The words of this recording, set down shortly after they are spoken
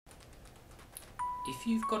If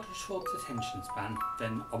you've got a short attention span,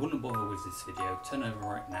 then I wouldn't bother with this video, turn over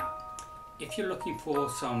right now. If you're looking for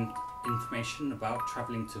some information about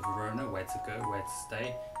travelling to Verona, where to go, where to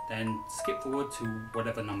stay, then skip forward to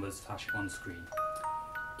whatever numbers flashing on screen.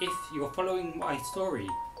 If you're following my story,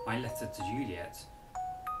 my letter to Juliet,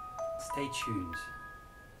 stay tuned,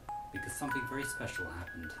 because something very special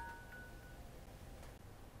happened.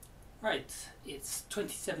 Right, it's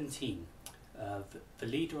 2017. The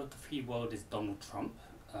leader of the free world is Donald Trump.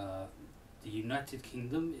 The United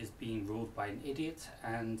Kingdom is being ruled by an idiot,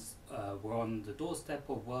 and we're on the doorstep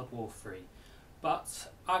of World War III.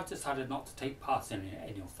 But I've decided not to take part in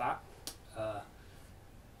any of that.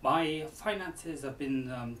 My finances have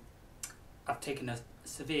been, I've taken a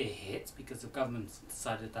severe hit because the government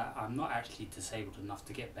decided that I'm not actually disabled enough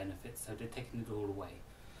to get benefits, so they're taking it all away.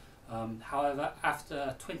 However,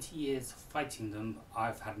 after 20 years of fighting them,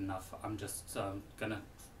 I've had enough. I'm just going to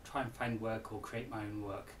try and find work or create my own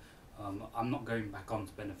work. I'm not going back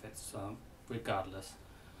onto benefits, regardless.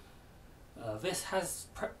 This has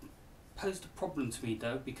posed a problem to me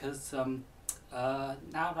though, because now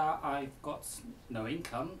that I've got no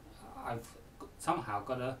income, I've somehow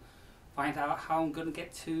got to find out how I'm going to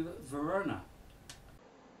get to Verona.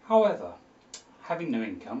 However, having no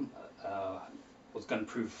income was going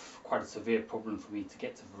to prove quite a severe problem for me to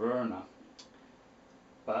get to Verona.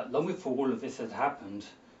 But long before all of this had happened,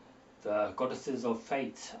 the goddesses of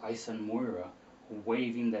fate, Isa and Moira, were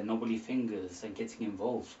waving their knobbly fingers and getting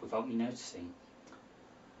involved without me noticing.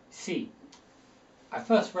 See, I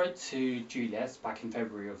first wrote to Juliet back in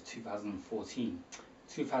February of 2014.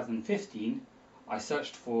 2015, I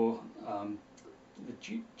searched for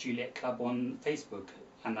the Juliet Club on Facebook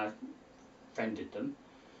and I friended them.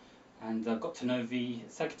 And got to know the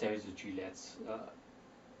secretaries of Juliet,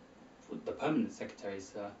 the permanent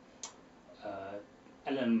secretaries,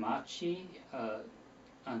 Ellen Marchi,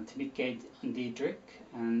 Antinike Diedrich,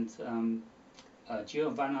 and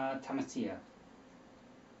Giovanna Tamasia.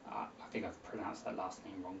 I think I've pronounced that last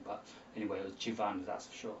name wrong, but anyway, it was Giovanna, that's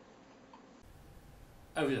for sure.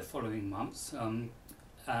 Over the following months, an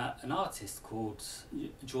artist called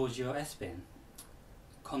Giorgio Espin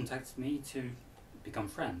contacted me to become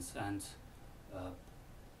friends, and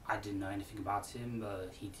I didn't know anything about him.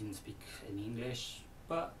 He didn't speak any English,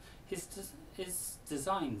 but his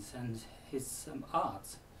designs and his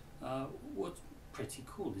art was pretty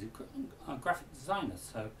cool. He's a graphic designer,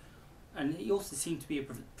 so, and he also seemed to be a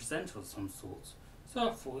presenter of some sort. So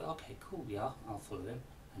I thought, okay, cool, yeah, I'll follow him,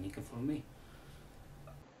 and he can follow me.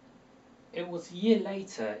 It was a year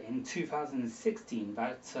later, in 2016,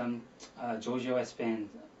 that Giorgio Espin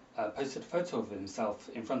posted a photo of himself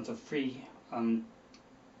in front of three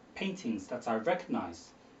paintings that I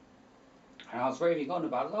recognised. And I was raving on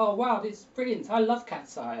about, oh wow, this is brilliant, I love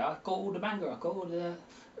Cat's Eye, I've got all the manga, I've got all the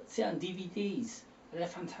DVDs, they're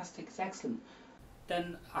fantastic, it's excellent.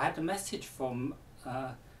 Then I had a message from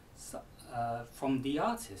the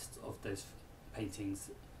artist of those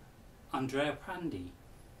paintings, Andrea Prandi,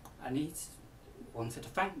 and he wanted to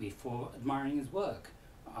thank me for admiring his work.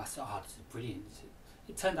 I said, oh, this is brilliant.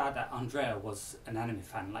 It turned out that Andrea was an anime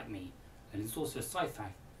fan like me, and he's also a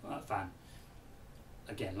sci-fi fan,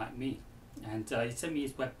 again like me. And he sent me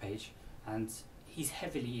his webpage, and he's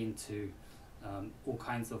heavily into all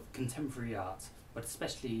kinds of contemporary art, but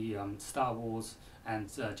especially Star Wars and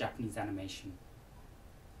Japanese animation.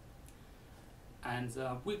 And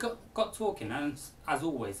we got talking, and as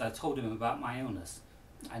always I told him about my illness,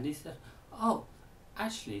 and he said, oh,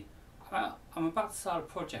 actually I'm about to start a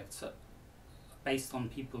project based on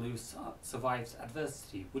people who survived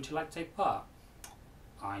adversity. Would you like to take part?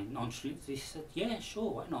 I nonchalantly said, yeah,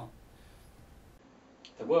 sure, why not?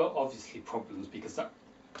 There were obviously problems because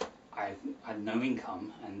I had no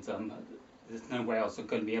income, and there's no way I was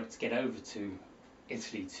going to be able to get over to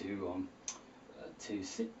Italy to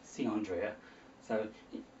see Andrea. So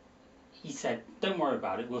he said, don't worry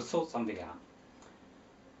about it, we'll sort something out.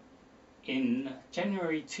 In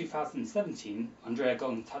January 2017, Andrea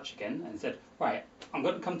got in touch again and said, right, I'm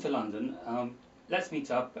going to come to London, let's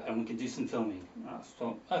meet up and we can do some filming. I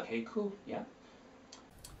thought, okay, cool, yeah.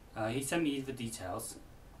 He sent me the details,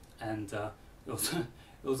 and it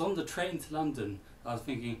was on the train to London. I was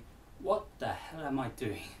thinking, what the hell am I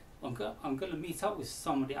doing? I'm going to meet up with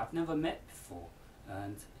somebody I've never met before,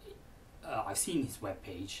 and I've seen his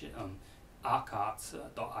webpage,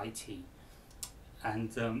 arcart.it.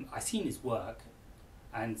 And I've seen his work,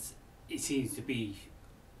 and he seems to be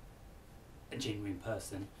a genuine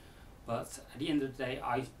person, but at the end of the day,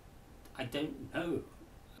 I don't know.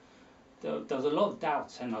 There was a lot of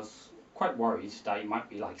doubt, and I was quite worried that he might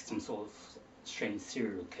be like some sort of strange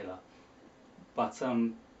serial killer. But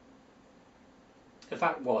the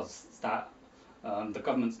fact was that the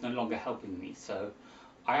government's no longer helping me, so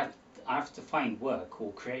I have to find work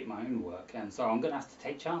or create my own work, and so I'm going to have to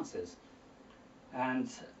take chances. And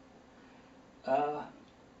I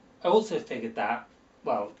also figured that,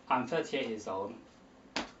 well, I'm 38 years old,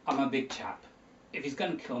 I'm a big chap. If he's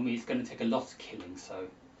going to kill me, it's going to take a lot of killing, so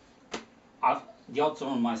the odds are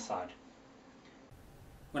on my side.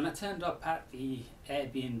 When I turned up at the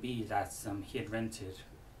Airbnb that he had rented,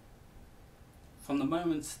 from the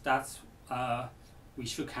moment that we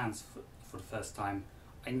shook hands for the first time,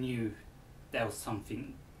 I knew there was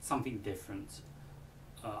something different.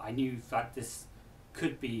 I knew that this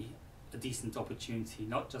could be a decent opportunity,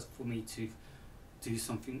 not just for me to do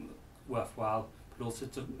something worthwhile, but also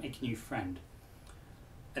to make a new friend.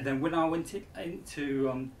 And then when I went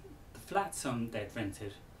into the flat they'd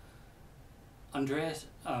rented, Andrea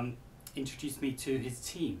introduced me to his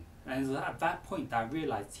team, and it was at that point that I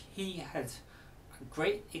realised he had, at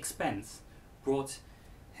great expense, brought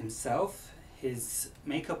himself, his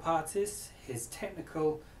makeup artist, his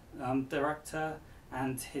technical director,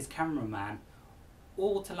 and his cameraman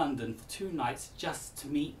all to London for 2 nights just to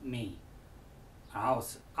meet me. I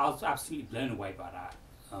was absolutely blown away by that.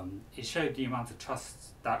 It showed the amount of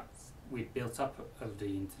trust that we'd built up over the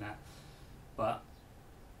internet, but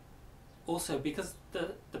also because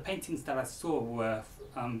the paintings that I saw were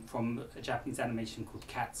from a Japanese animation called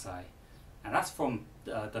Cat's Eye, and that's from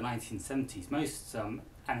the 1970s. Most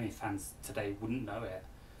anime fans today wouldn't know it,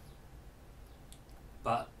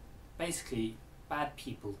 but basically bad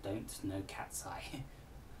people don't know Cat's Eye.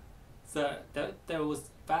 So there was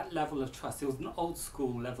that level of trust. It was an old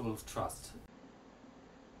school level of trust.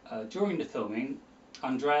 During the filming,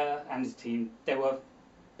 Andrea and his team, they were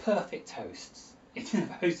perfect hosts.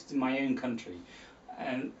 Hosts in my own country,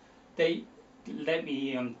 and they let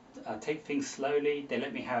me take things slowly. They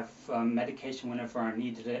let me have medication whenever I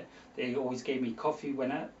needed it. They always gave me coffee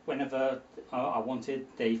whenever I wanted.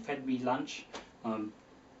 They fed me lunch,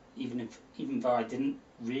 even though I didn't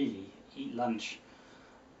really eat lunch.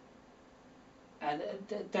 And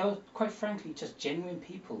they were, quite frankly, just genuine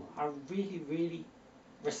people. I really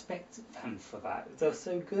respect them for that. They're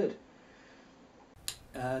so good.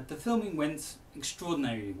 The filming went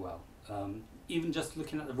extraordinarily well. Even just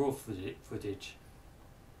looking at the raw footage,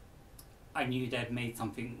 I knew they'd made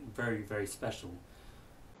something very special.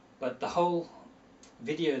 But the whole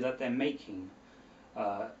video that they're making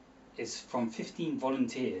is from 15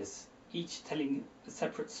 volunteers, each telling a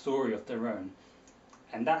separate story of their own.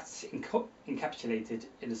 And that's encapsulated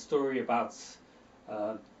in a story about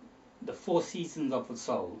the 4 seasons of the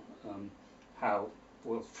soul, how,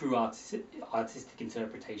 well, through artistic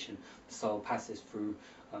interpretation, the soul passes through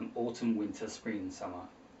autumn, winter, spring and summer.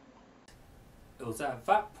 It was at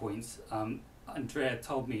that point Andrea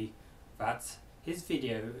told me that his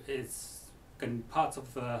video is going to be part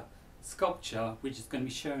of a sculpture which is going to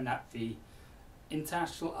be shown at the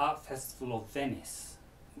International Art Festival of Venice,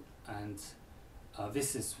 and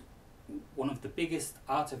this is one of the biggest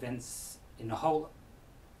art events in the whole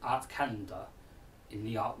art calendar in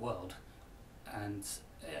the art world, and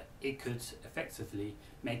it could effectively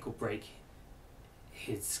make or break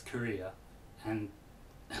his career. And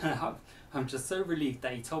I'm just so relieved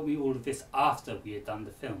that he told me all of this after we had done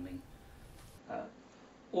the filming.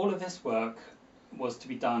 All of this work was to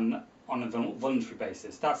be done on a voluntary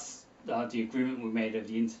basis. That's the agreement we made over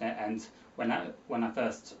the internet, and when I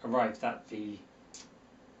first arrived at the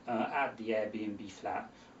Airbnb flat,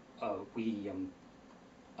 I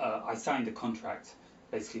signed a contract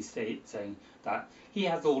basically saying that he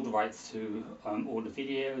has all the rights to all the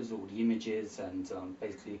videos, all the images, and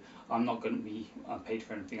basically I'm not going to be paid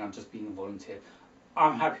for anything. I'm just being a volunteer.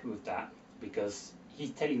 I'm happy with that because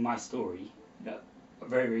he's telling my story, a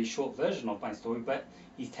very short version of my story, but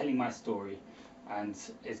he's telling my story, and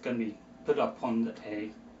it's going to be put up on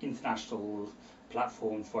a international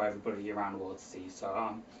platform for everybody around the world to see. So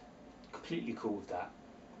I'm completely cool with that.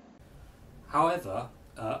 However,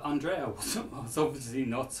 Andrea was obviously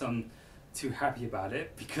not too happy about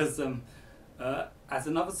it, because as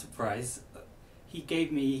another surprise, he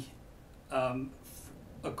gave me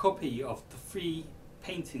a copy of the 3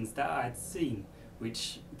 paintings that I had seen,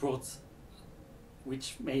 which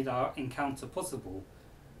made our encounter possible.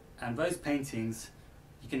 And those paintings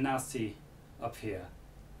you can now see up here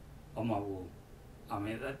on my wall. I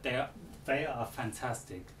mean, they are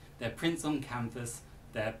fantastic. They're prints on canvas.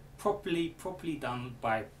 They're properly done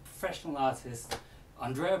by professional artists.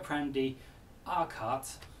 Andrea Prandi,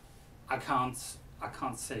 art. I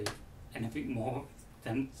can't say anything more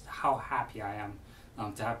than how happy I am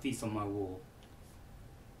to have these on my wall.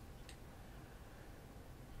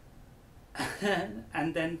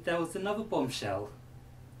 And then there was another bombshell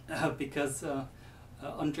because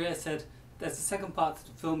Andrea said there's a second part to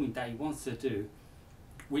the filming that he wants to do,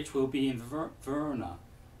 which will be in Verona,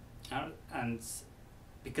 and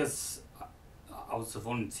because I was a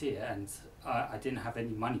volunteer and I didn't have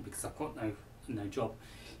any money because I've got no job,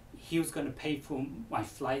 he was going to pay for my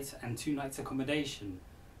flight and 2 nights accommodation.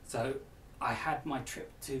 So I had my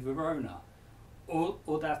trip to Verona.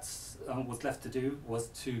 All that was left to do was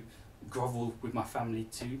to grovel with my family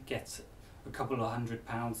to get a couple of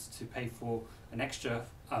 £100 to pay for an extra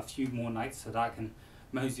few more nights so that I can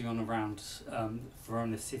mosey on around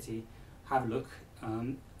Verona city, have a look,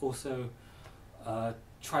 also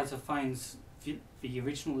try to find the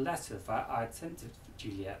original letter that I had sent to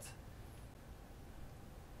Juliet.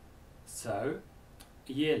 So,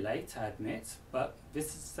 a year late, I admit, but this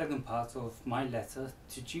is the second part of my letter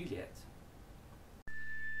to Juliet.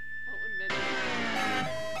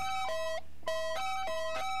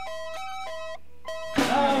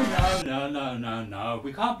 No,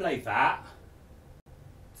 we can't play that.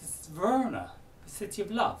 This is Verona, the city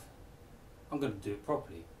of love. I'm going to do it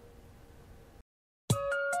properly.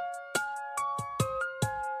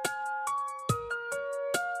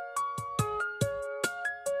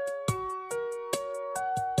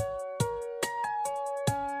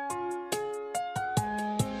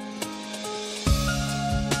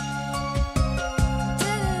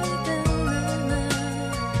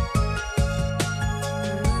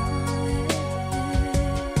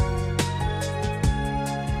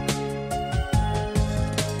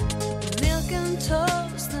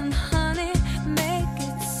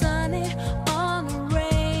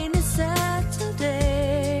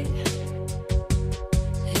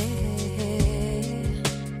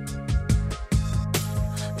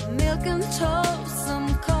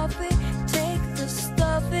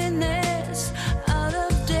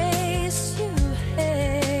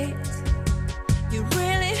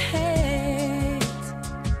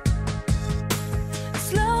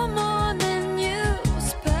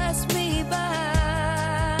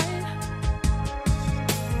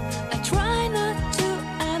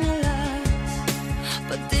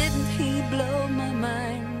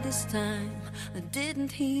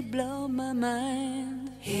 Didn't he blow my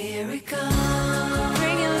mind? Here he comes,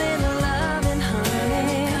 bring a little love and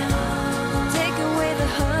honey, take away the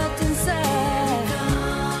hurt inside.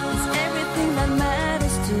 It's everything that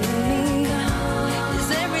matters to me,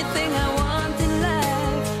 it's everything I want in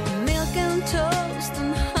life. Milk and toast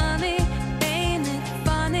and honey, ain't it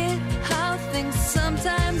funny how things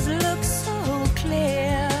sometimes look so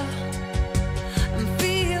clear and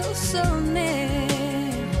feel so near.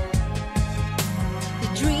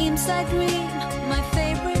 Dreams I dream, my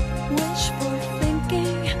favorite wishful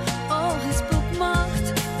thinking, all is bookmarked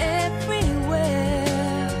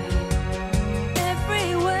everywhere,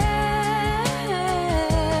 everywhere.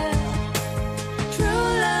 True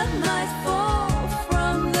love might fall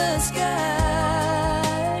from the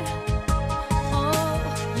sky. Oh,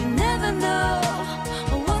 you never know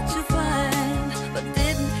what to find. But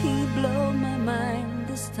didn't he blow my mind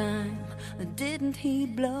this time? Didn't he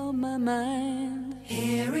blow my mind?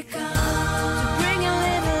 Here he comes, to bring a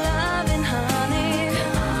little love and honey,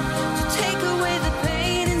 to take away the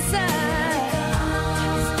pain inside.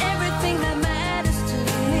 It's everything that matters to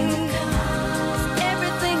me, it's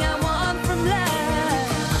everything I want from life.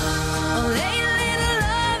 Oh, lay a little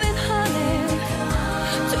love and honey,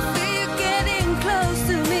 to feel you getting close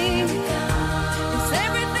to me. It's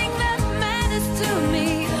everything that matters to me,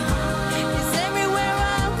 it's everywhere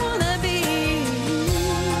I wanna be.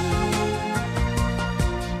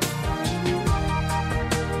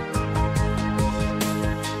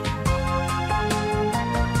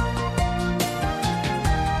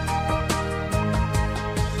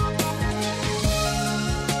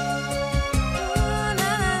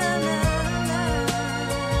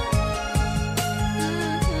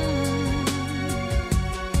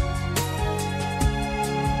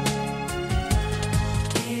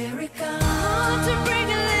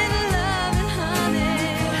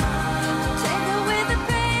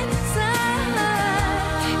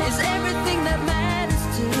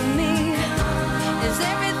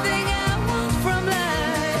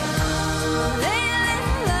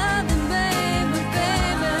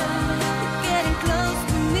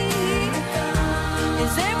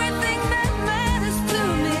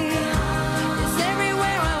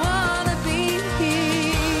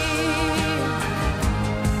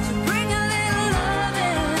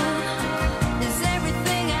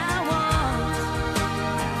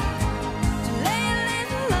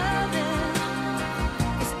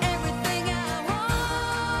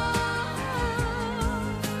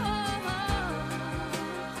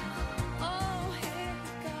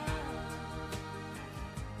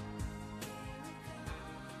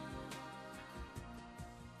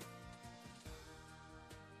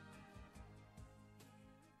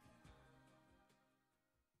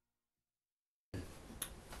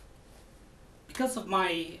 because of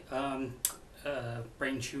my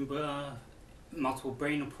brain tumour, multiple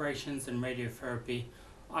brain operations and radiotherapy,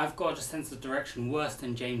 I've got a sense of direction worse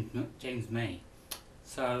than James May.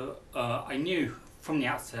 So I knew from the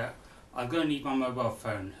outset I'm going to need my mobile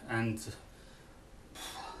phone, and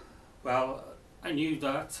well, I knew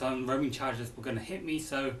that roaming charges were going to hit me,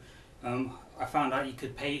 so I found out you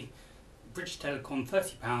could pay British Telecom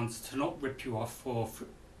 £30 to not rip you off for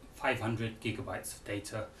 500 gigabytes of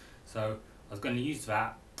data. So I was going to use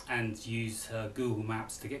that and use Google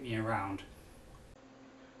Maps to get me around.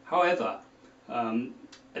 However, a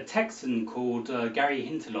Texan called Gary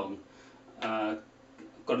Hinterlong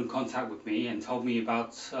got in contact with me and told me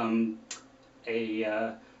about an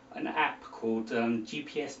app called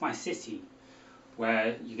GPS My City,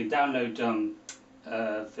 where you can download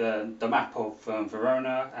the map of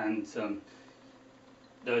Verona, and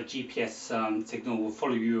the GPS signal will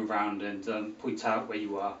follow you around and point out where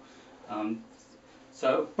you are.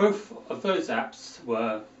 So both of those apps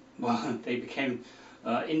were, well, they became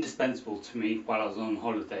indispensable to me while I was on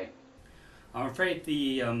holiday. I'm afraid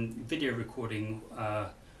the video recording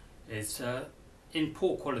is in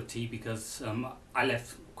poor quality because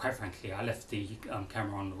quite frankly, I left the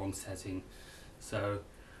camera on the wrong setting. So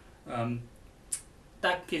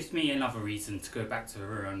that gives me another reason to go back to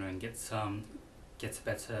Verona and get a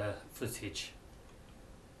better footage.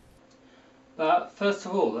 But first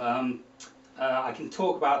of all, I can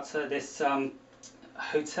talk about this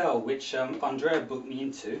hotel which Andrea booked me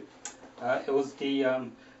into. It was the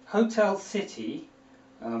Hotel City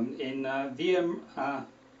in Via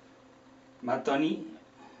Madonia,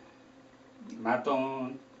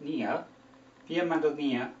 Via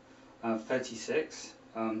Madonia 36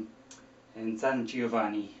 in San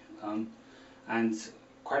Giovanni, and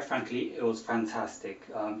quite frankly it was fantastic.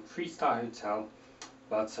 3-star hotel,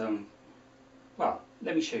 but well,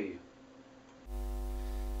 let me show you.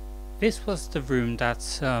 This was the room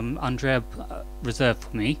that Andrea reserved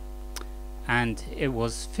for me, and it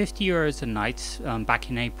was €50 a night back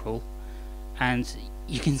in April, and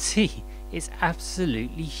you can see it's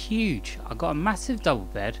absolutely huge. I got a massive double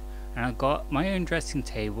bed, and I got my own dressing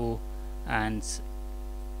table, and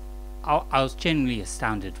I was genuinely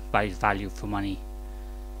astounded by its value for money.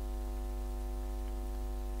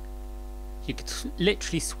 You could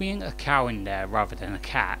literally swing a cow in there rather than a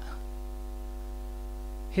cat.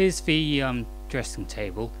 Here's the dressing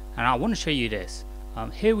table, and I want to show you this.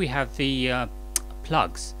 Here we have the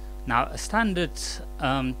plugs. Now a standard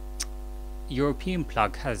European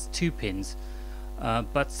plug has 2 pins,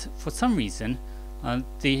 but for some reason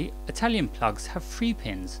the Italian plugs have 3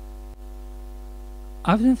 pins.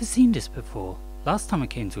 I've never seen this before. Last time I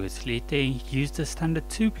came to Italy they used a standard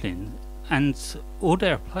 2 pin, and all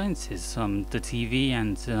their appliances, the TV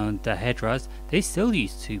and the headrest, they still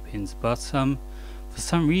use 2 pins, but for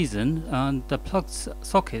some reason the plug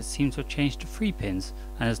sockets seem to have changed to 3 pins,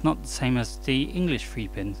 and it's not the same as the English 3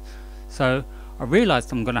 pins. So I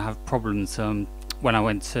realised I'm going to have problems when I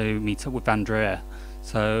went to meet up with Andrea,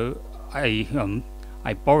 so I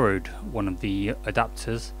borrowed one of the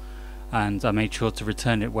adapters and I made sure to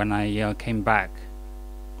return it when I came back.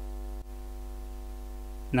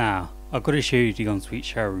 Now I've got to show you the ensuite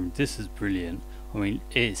shower room. This is brilliant. I mean,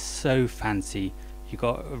 it's so fancy. You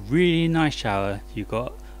got a really nice shower, you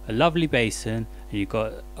got a lovely basin, and you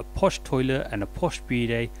got a posh toilet and a posh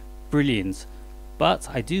bidet. Brilliant. But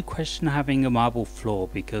I do question having a marble floor,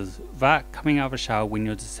 because that coming out of a shower when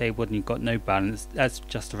you're disabled and you've got no balance, that's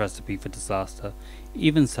just a recipe for disaster.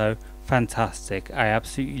 Even so, fantastic. I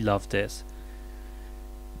absolutely love this.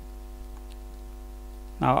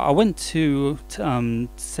 Now I went to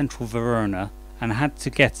central Verona and I had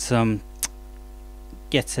to get a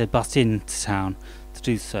bus into town to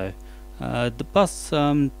do so. The bus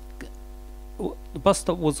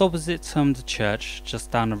stop was opposite the church,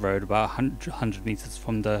 just down the road, about 100 meters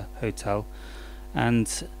from the hotel, and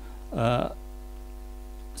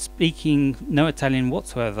speaking no Italian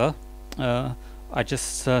whatsoever, I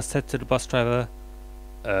just said to the bus driver,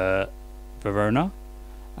 Verona,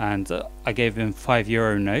 and I gave him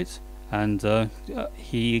 €5 note, and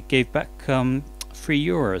he gave back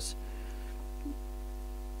 €3.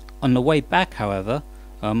 On the way back, however,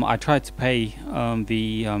 I tried to pay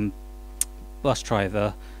the bus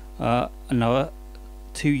driver another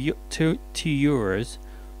 €2,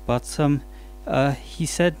 but he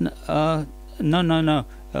said no,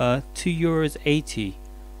 €2.80.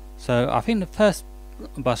 So I think the first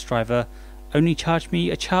bus driver only charged me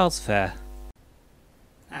a child's fare.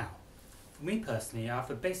 Now, for me personally, I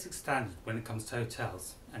have a basic standard when it comes to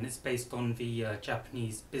hotels, and it's based on the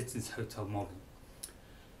Japanese business hotel model.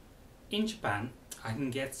 In Japan, I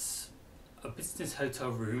can get a business hotel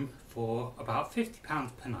room for about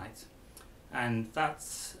 £50 per night, and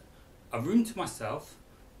that's a room to myself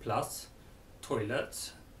plus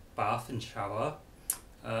toilet, bath and shower,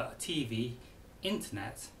 a TV,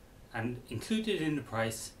 internet, and included in the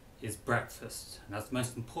price is breakfast, and that's the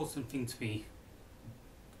most important thing to me,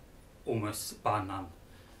 almost bar none.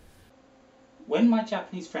 When my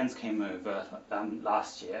Japanese friends came over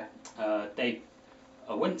last year, they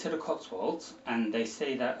went to the Cotswolds, and they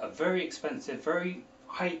stayed at a very expensive, very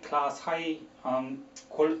high class, high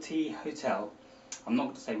quality hotel. I'm not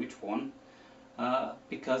going to say which one,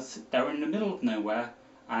 because they're in the middle of nowhere,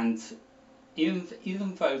 and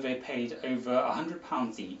even though they paid over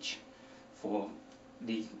 £100 each for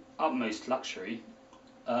the utmost luxury,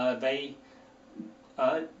 that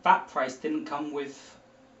price didn't come with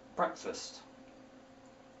breakfast,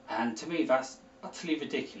 and to me that's utterly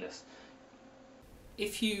ridiculous.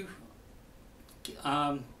 If you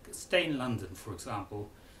stay in London, for example,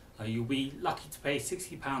 you'll be lucky to pay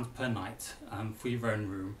 £60 per night for your own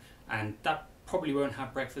room, and that probably won't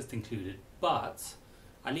have breakfast included, but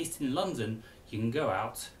at least in London you can go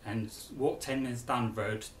out and walk 10 minutes down the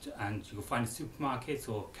road and you'll find a supermarket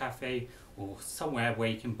or cafe or somewhere where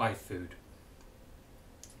you can buy food.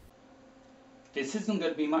 This isn't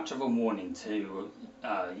going to be much of a warning to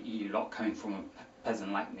you lot coming from a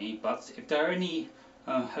peasant like me, but if there are any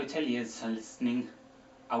hoteliers listening,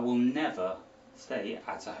 I will never stay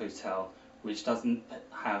at a hotel which doesn't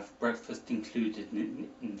have breakfast included in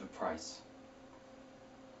the price.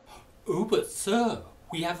 Oh, but sir,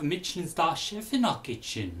 we have a Michelin star chef in our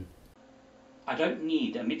kitchen. I don't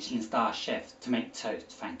need a Michelin star chef to make toast,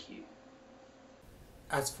 thank you.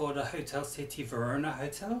 As for the Hotel City Verona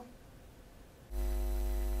hotel,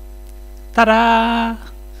 Ta-da!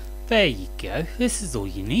 There you go, this is all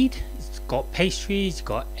you need. It's got pastries, you've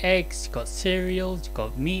got eggs, you've got cereals, you've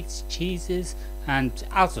got meats, cheeses, and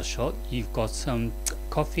out of shot you've got some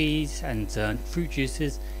coffees and fruit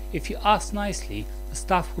juices. If you ask nicely, the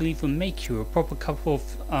staff will even make you a proper cup of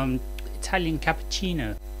Italian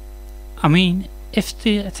cappuccino. I mean, if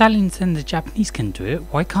the Italians and the Japanese can do it,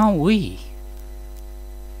 why can't we?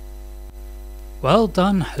 Well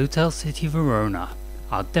done, Hotel City Verona.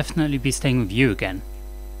 I'll definitely be staying with you again.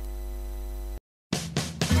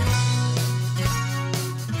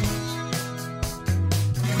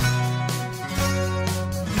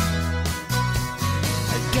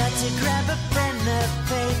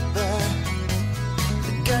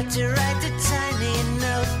 To write a tiny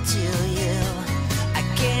note to you, I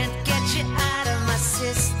can't get you out of my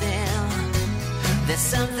system. There's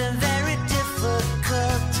something very difficult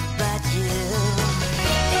about you.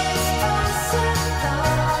 It's possible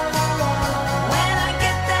when I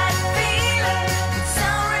get that feeling, it's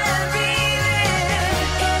so revealing.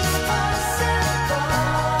 It's possible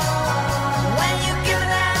when you give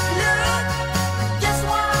that look, just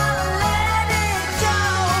wanna let it go.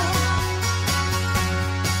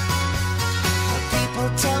 People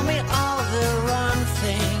tell me all the wrong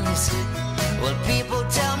things. Well, people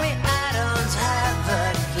tell me I don't have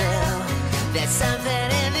a clue. There's something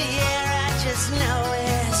in the air, I just know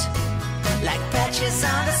it. Like patches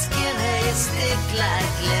on the skin, they stick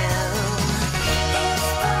like glue. It's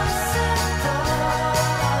possible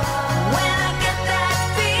when I get that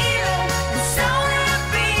feeling, it's so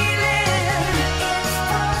revealing. It's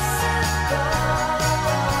possible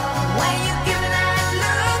when you give me that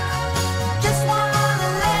look, just wanna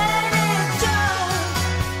let it go.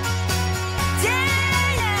 Damn,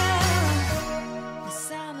 the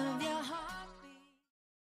sound of your heartbeat.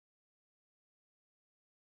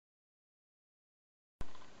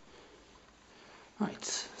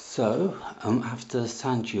 right, so after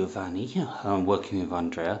San Giovanni, working with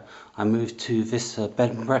Andrea, I moved to this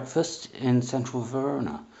bed and breakfast in central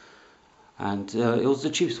Verona, and it was the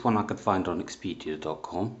cheapest one I could find on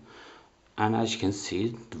Expedia.com. And as you can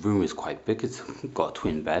see, the room is quite big. It's got a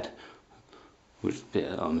twin bed, which is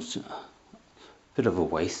a bit of a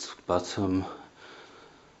waste, but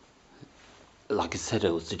like I said,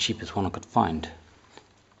 it was the cheapest one I could find.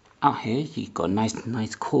 Out here, you've got a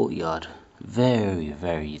nice courtyard,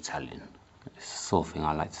 very Italian. It's the sort of thing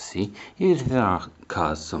I like to see. Even if there are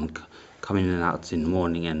cars coming in and out in the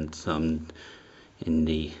morning and in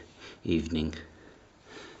the evening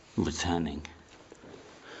returning.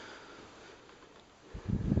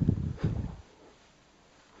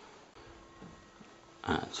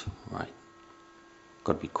 That's right.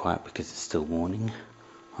 Got to be quiet because it's still morning.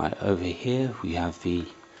 Right, over here we have the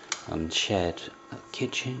shared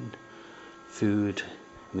kitchen, food,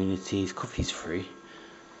 amenities, coffee's free.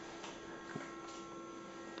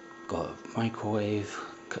 Got a microwave,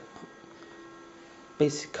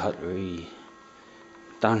 basic cutlery.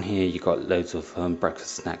 Down here you got loads of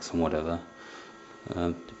breakfast snacks and whatever.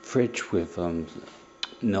 The fridge with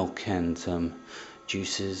milk and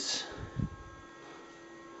juices.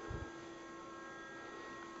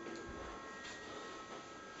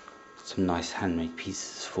 Some nice handmade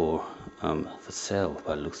pieces for sale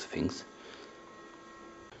by the looks of things.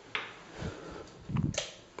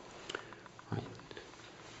 Right.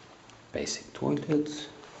 Basic toilets.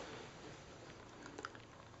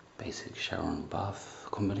 Basic shower and bath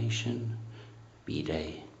combination.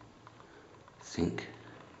 Bidet. Sink.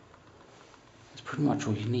 That's pretty much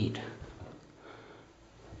all you need.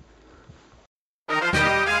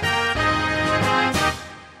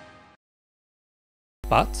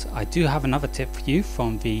 But I do have another tip for you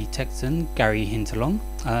from the Texan Gary Hinterlong.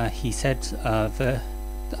 He said the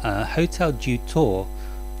Hotel du Tour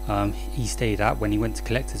he stayed at when he went to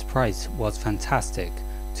collect his prize was fantastic.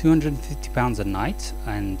 £250 a night,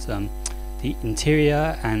 and the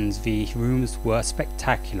interior and the rooms were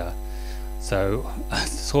spectacular. So the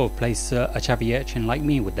sort of place a chavvy urchin like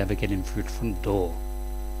me would never get in through the front door.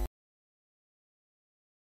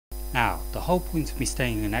 Now, the whole point of me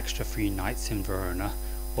staying an extra 3 nights in Verona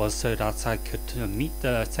was so that I could meet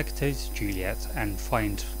the secretary to Juliet and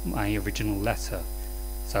find my original letter.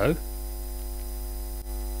 So,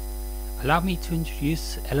 allow me to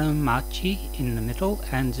introduce Elena Marchi in the middle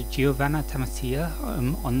and Giovanna Tamasia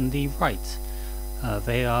on the right.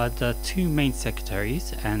 They are the 2 main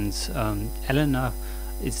secretaries, and Elena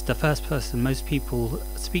is the first person most people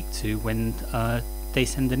speak to when they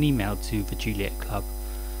send an email to the Juliet Club.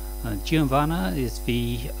 Giovanna is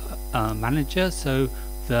the manager, so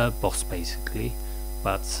the boss basically,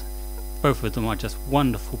 but both of them are just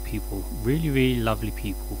wonderful people, really lovely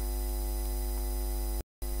people.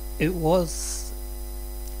 It was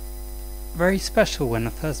very special when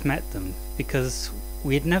I first met them, because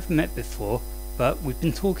we had never met before, but we've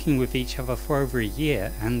been talking with each other for over a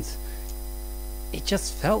year, and it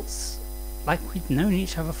just felt like we'd known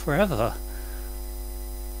each other forever.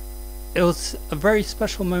 It was a very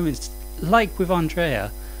special moment, like with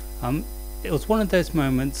Andrea. It was one of those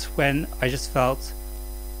moments when I just felt,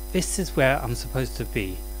 this is where I'm supposed to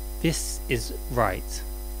be. This is right.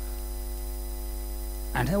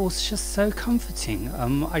 And it was just so comforting.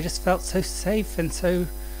 I just felt so safe and so,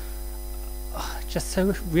 just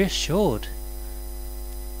so reassured.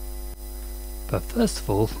 But first of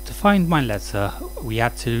all, to find my letter, we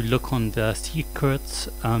had to look on the secret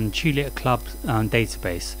Juliet Club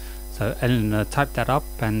database. So Eleanor typed that up,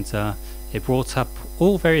 and it brought up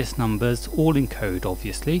all various numbers, all in code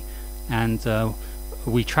obviously, and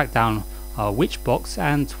we tracked down which box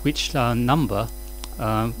and which number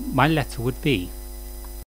my letter would be.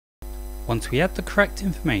 Once we had the correct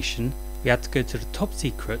information, we had to go to the top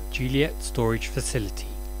secret Juliet storage facility.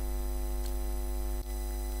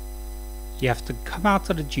 You have to come out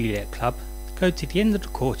of the Juliet Club, go to the end of the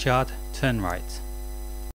courtyard, turn right.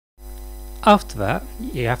 After that,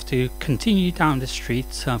 you have to continue down the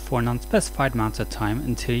street for an unspecified amount of time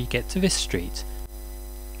until you get to this street.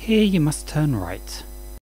 Here you must turn right.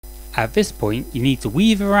 At this point, you need to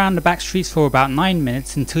weave around the back streets for about 9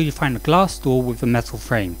 minutes until you find a glass door with a metal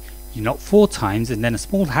frame. You knock 4 times and then a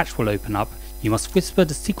small hatch will open up. You must whisper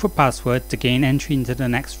the secret password to gain entry into the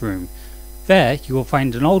next room. There you will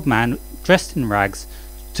find an old man dressed in rags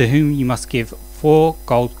to whom you must give 4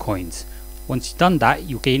 gold coins. Once you've done that,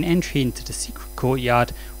 you'll gain entry into the secret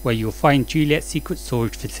courtyard where you'll find Juliet's secret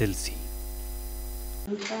storage facility.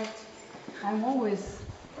 In fact,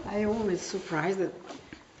 I always surprised that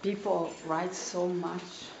people write so much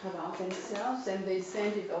about themselves and they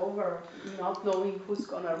send it over not knowing who's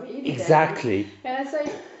gonna read it. Exactly. And I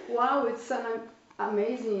say, wow, it's an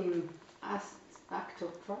amazing act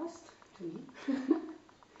of trust to me.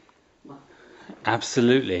 Well,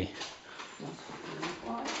 Absolutely.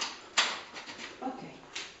 okay.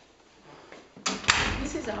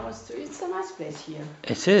 This is our street. It's a nice place here.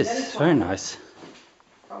 It is. It's very nice.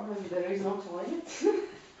 Probably there is no toilet.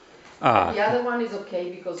 Ah. The other one is okay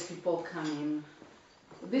because people come in.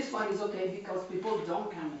 This one is okay because people don't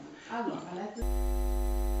come in. I don't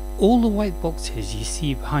know. All the white boxes you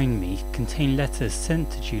see behind me contain letters sent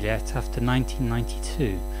to Juliet after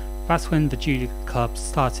 1992. That's when the Juliet Club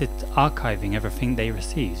started archiving everything they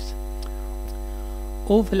received.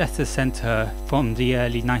 All the letters sent to her from the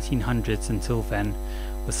early 1900s until then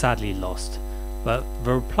were sadly lost, but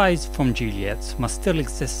the replies from Juliet must still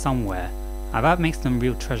exist somewhere, and that makes them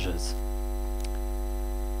real treasures.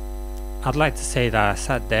 I'd like to say that I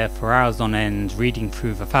sat there for hours on end reading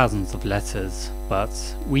through the thousands of letters, but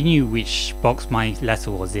we knew which box my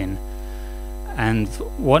letter was in and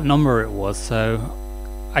what number it was, so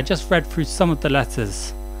I just read through some of the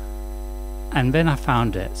letters and then I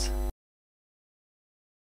found it.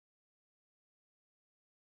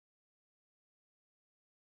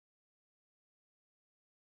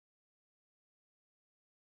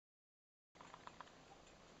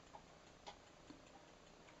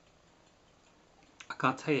 I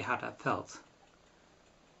can't tell you how that felt.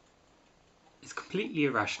 It's completely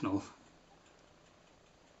irrational,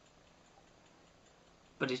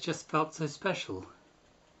 but it just felt so special.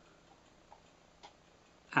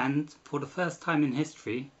 And for the first time in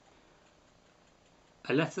history,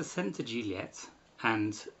 a letter sent to Juliet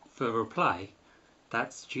and the reply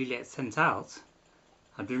that Juliet sent out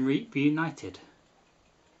had been reunited.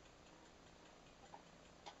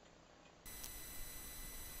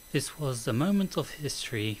 This was a moment of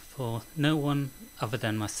history for no one other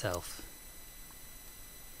than myself.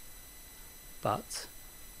 But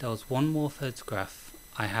there was one more photograph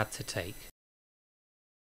I had to take.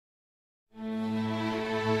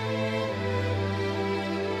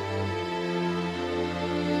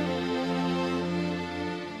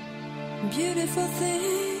 Beautiful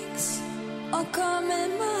things are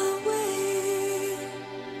coming my way.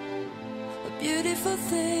 Beautiful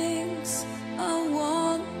things, I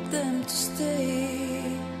want them to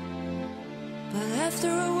stay. But after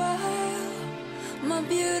a while, my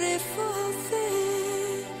beautiful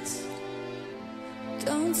things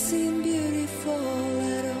don't seem beautiful